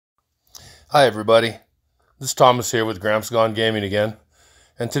Hi everybody, this is Thomas here with Gramps Gone Gaming again,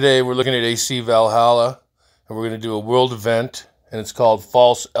 and today we're looking at AC Valhalla, and we're going to do a world event, and it's called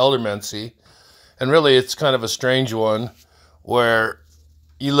False Ealdormancy, and really it's kind of a strange one, where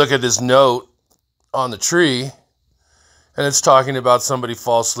you look at this note on the tree, and it's talking about somebody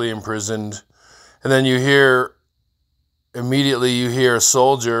falsely imprisoned, and then immediately you hear a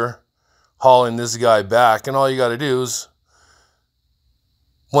soldier hauling this guy back, and all you got to do is,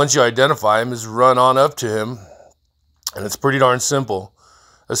 once you identify him, is run on up to him, and it's pretty darn simple.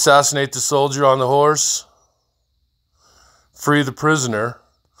 Assassinate the soldier on the horse, free the prisoner,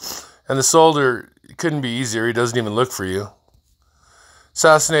 and the soldier, it couldn't be easier, he doesn't even look for you.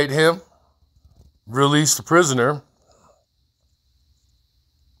 Assassinate him, release the prisoner,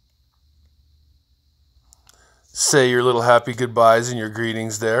 say your little happy goodbyes and your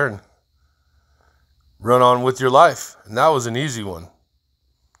greetings there, and run on with your life. And that was an easy one.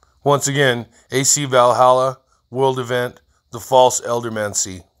 Once again, AC Valhalla, world event, the False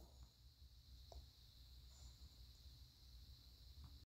Ealdormancy.